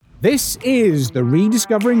This is the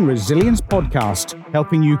Rediscovering Resilience podcast,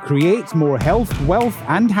 helping you create more health, wealth,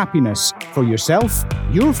 and happiness for yourself,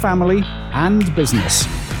 your family, and business.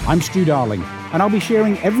 I'm Stu Darling, and I'll be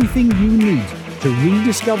sharing everything you need to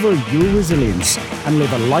rediscover your resilience and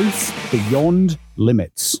live a life beyond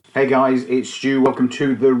limits. Hey guys, it's Stu. Welcome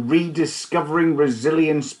to the Rediscovering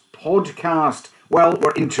Resilience podcast. Well,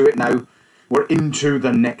 we're into it now. We're into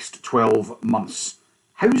the next 12 months.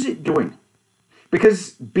 How's it going?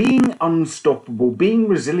 Because being unstoppable, being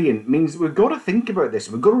resilient means we've got to think about this.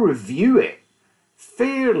 We've got to review it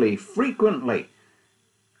fairly frequently.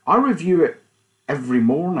 I review it every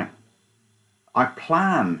morning. I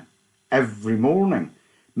plan every morning,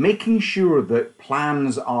 making sure that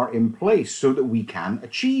plans are in place so that we can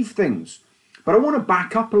achieve things. But I want to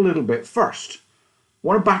back up a little bit first.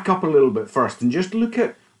 And just look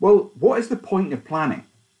at, well, what is the point of planning?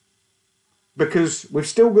 Because we've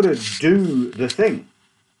still got to do the thing.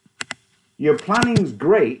 Your planning's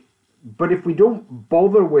great, but if we don't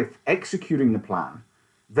bother with executing the plan,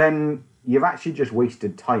 then you've actually just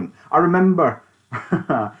wasted time. I remember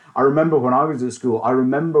when I was at school, I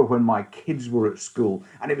remember when my kids were at school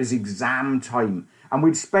and it was exam time, and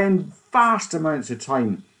we'd spend vast amounts of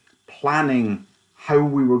time planning how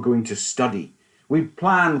we were going to study. We'd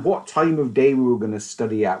plan what time of day we were going to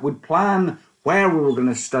study at. We'd plan where we were going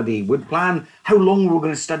to study. We'd plan how long we were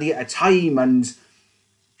going to study at a time. And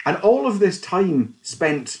all of this time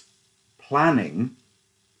spent planning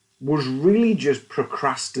was really just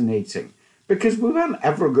procrastinating, because we weren't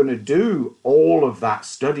ever going to do all of that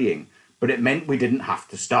studying, but it meant we didn't have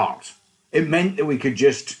to start. It meant that we could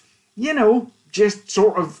just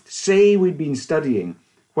sort of say we'd been studying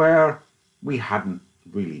where we hadn't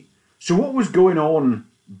really. So what was going on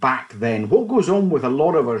back then? What goes on with a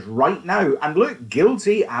lot of us right now? And look,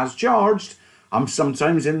 guilty as charged. I'm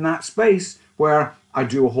sometimes in that space where I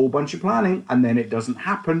do a whole bunch of planning and then it doesn't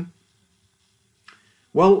happen.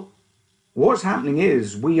 Well, what's happening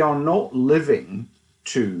is we are not living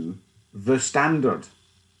to the standard.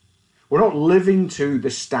 We're not living to the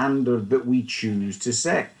standard that we choose to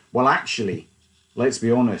set. Well, actually, let's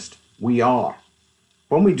be honest, we are.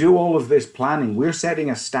 When we do all of this planning, we're setting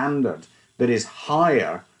a standard that is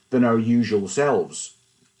higher than our usual selves.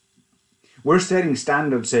 We're setting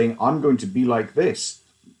standards saying, I'm going to be like this.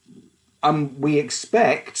 We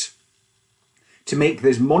expect to make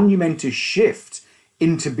this monumentous shift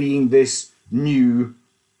into being this new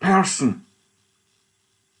person.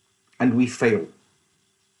 And we fail.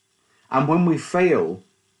 And when we fail,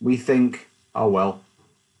 we think, oh well,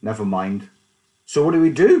 never mind. So what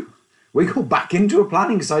do? We go back into a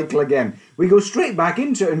planning cycle again. We go straight back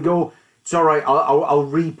into it and go, it's all right, I'll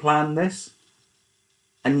replan this.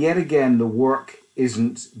 And yet again, the work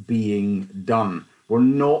isn't being done. We're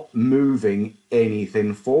not moving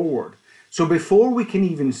anything forward. So before we can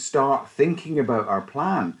even start thinking about our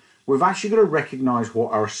plan, we've actually got to recognize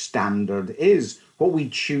what our standard is, what we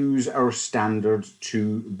choose our standard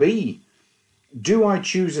to be. Do I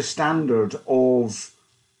choose a standard of,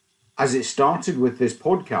 as it started with this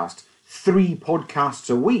podcast, 3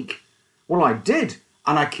 podcasts a week? Well, I did,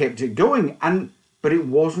 and I kept it going, but it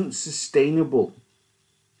wasn't sustainable.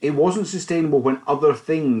 It wasn't sustainable when other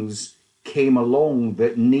things came along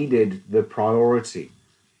that needed the priority.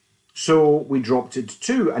 So we dropped it to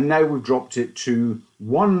 2, and now we've dropped it to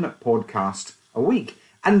 1 podcast a week.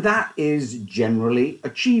 And that is generally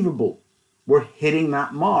achievable. We're hitting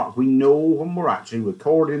that mark. We know when we're actually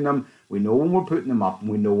recording them, we know when we're putting them up, and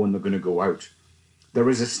we know when they're going to go out. There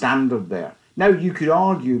is a standard there. Now, you could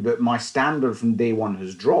argue that my standard from day one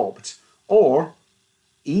has dropped, or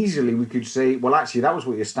easily we could say, well, actually, that was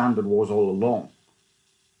what your standard was all along.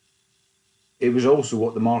 It was also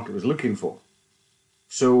what the market was looking for.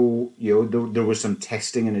 So, there was some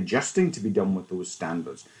testing and adjusting to be done with those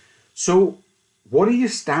standards. So, what are your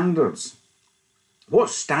standards? What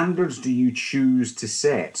standards do you choose to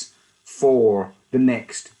set for the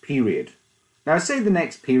next period? Now, I say the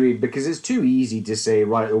next period because it's too easy to say,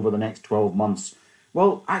 right, over the next 12 months.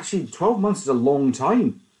 Well, actually, 12 months is a long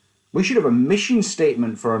time. We should have a mission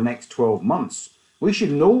statement for our next 12 months. We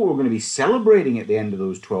should know what we're going to be celebrating at the end of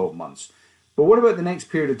those 12 months. But what about the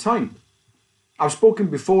next period of time? I've spoken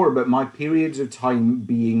before about my periods of time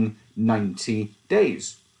being 90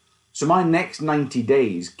 days. So my next 90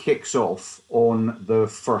 days kicks off on the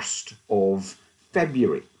 1st of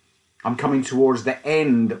February. I'm coming towards the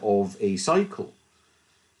end of a cycle.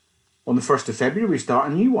 On the 1st of February, we start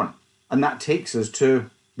a new one. And that takes us to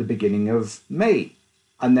the beginning of May.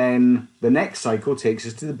 And then the next cycle takes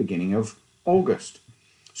us to the beginning of August.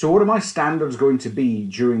 So what are my standards going to be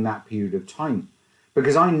during that period of time?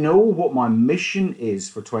 because I know what my mission is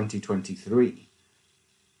for 2023.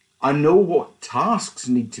 I know what tasks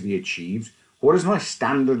need to be achieved. What is my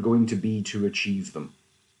standard going to be to achieve them?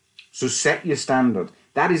 So set your standard.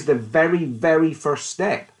 That is the very, very first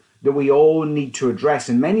step that we all need to address.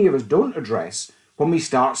 And many of us don't address when we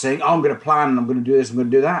start saying, oh, I'm going to plan, I'm going to do this, I'm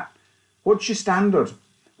going to do that. What's your standard?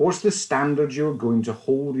 What's the standard you're going to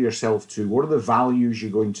hold yourself to? What are the values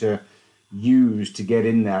you're going to use to get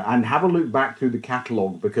in there? And have a look back through the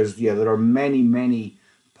catalogue, because there are many, many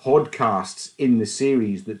podcasts in the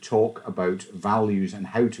series that talk about values and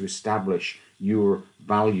how to establish your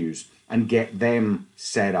values and get them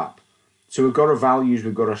set up. So we've got our values,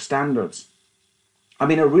 we've got our standards. I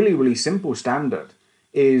mean, a really, really simple standard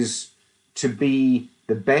is to be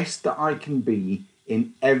the best that I can be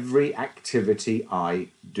in every activity I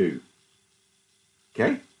do.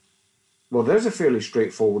 Okay? Well, there's a fairly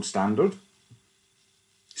straightforward standard.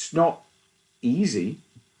 It's not easy,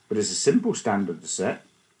 but it's a simple standard to set.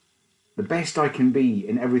 The best I can be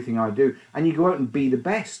in everything I do. And you go out and be the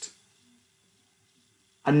best.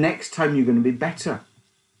 And next time you're going to be better.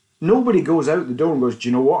 Nobody goes out the door and goes, do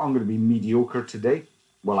you know what? I'm going to be mediocre today.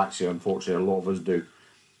 Well, actually, unfortunately, a lot of us do.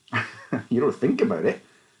 You don't think about it.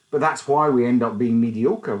 But that's why we end up being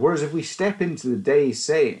mediocre. Whereas if we step into the day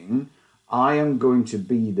saying, I am going to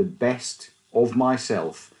be the best of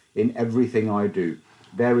myself in everything I do.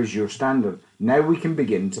 There is your standard. Now we can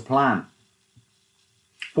begin to plan.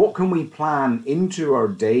 What can we plan into our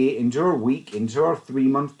day, into our week, into our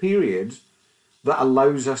 3-month period that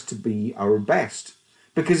allows us to be our best?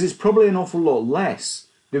 Because it's probably an awful lot less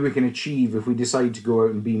that we can achieve if we decide to go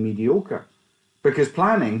out and be mediocre. Because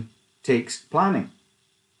planning takes planning.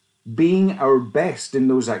 Being our best in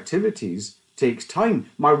those activities takes time.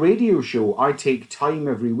 My radio show, I take time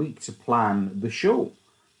every week to plan the show.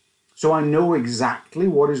 So I know exactly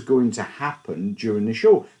what is going to happen during the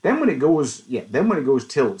show. Then when it goes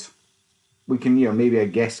tilt, we can, maybe a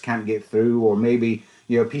guest can't get through, or maybe,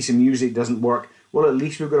 a piece of music doesn't work. Well, at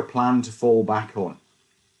least we've got a plan to fall back on.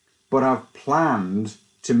 But I've planned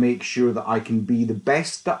to make sure that I can be the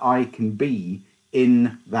best that I can be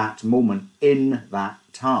in that moment, in that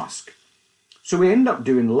task. So we end up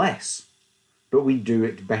doing less, but we do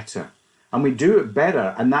it better. And we do it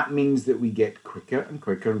better, and that means that we get quicker and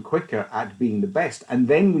quicker and quicker at being the best, and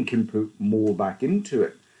then we can put more back into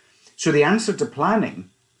it. So the answer to planning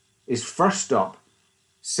is, first up,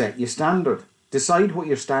 set your standard. Decide what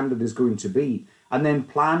your standard is going to be, and then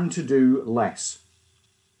plan to do less.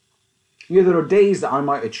 There are days that I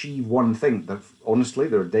might achieve one thing. Honestly,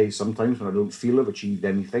 there are days sometimes when I don't feel I've achieved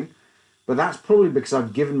anything. But that's probably because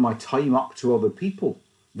I've given my time up to other people.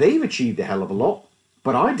 They've achieved a hell of a lot,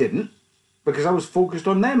 but I didn't, because I was focused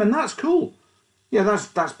on them, and that's cool.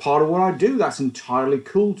 That's part of what I do. That's entirely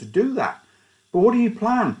cool to do that. But what do you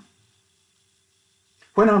plan?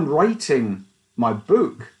 When I'm writing my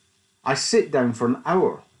book, I sit down for an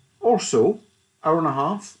hour or so, hour and a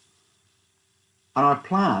half, and I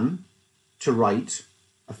plan to write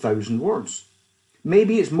 1,000 words.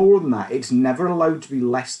 Maybe it's more than that. It's never allowed to be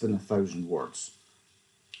less than 1,000 words.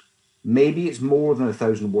 Maybe it's more than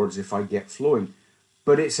 1,000 words if I get flowing.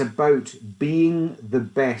 But it's about being the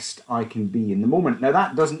best I can be in the moment. Now,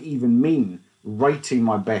 that doesn't even mean writing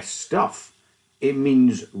my best stuff. It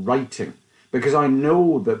means writing. Because I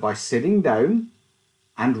know that by sitting down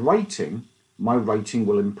and writing, my writing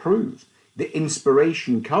will improve. The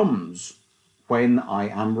inspiration comes when I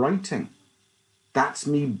am writing. That's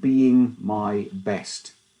me being my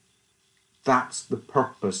best. That's the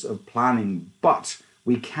purpose of planning. But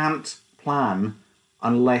we can't plan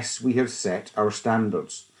unless we have set our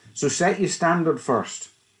standards. So set your standard first,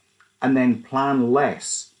 and then plan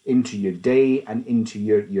less into your day and into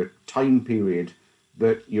your time period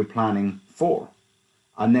that you're planning for.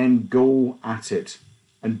 And then go at it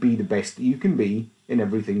and be the best that you can be in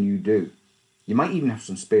everything you do. You might even have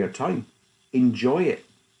some spare time. Enjoy it.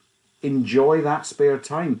 Enjoy that spare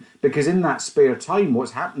time, because in that spare time,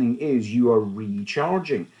 what's happening is you are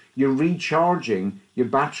recharging. You're recharging your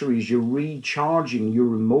batteries, you're recharging your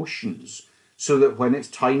emotions, so that when it's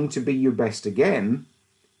time to be your best again,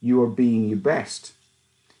 you are being your best.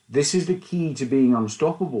 This is the key to being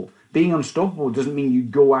unstoppable. Being unstoppable doesn't mean you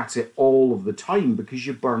go at it all of the time, because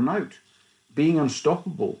you burn out. Being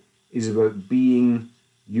unstoppable is about being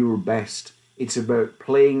your best. It's about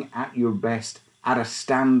playing at your best at a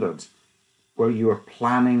standard where you are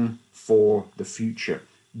planning for the future.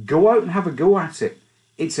 Go out and have a go at it.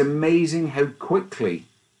 It's amazing how quickly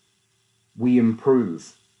we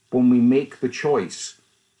improve when we make the choice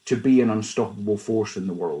to be an unstoppable force in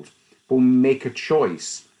the world. When we make a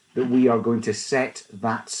choice that we are going to set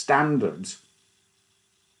that standard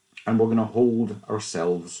and we're going to hold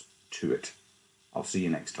ourselves to it. I'll see you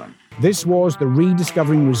next time. This was the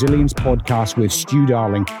Rediscovering Resilience podcast with Stu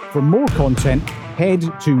Darling. For more content, head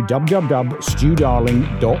to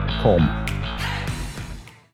www.studarling.com.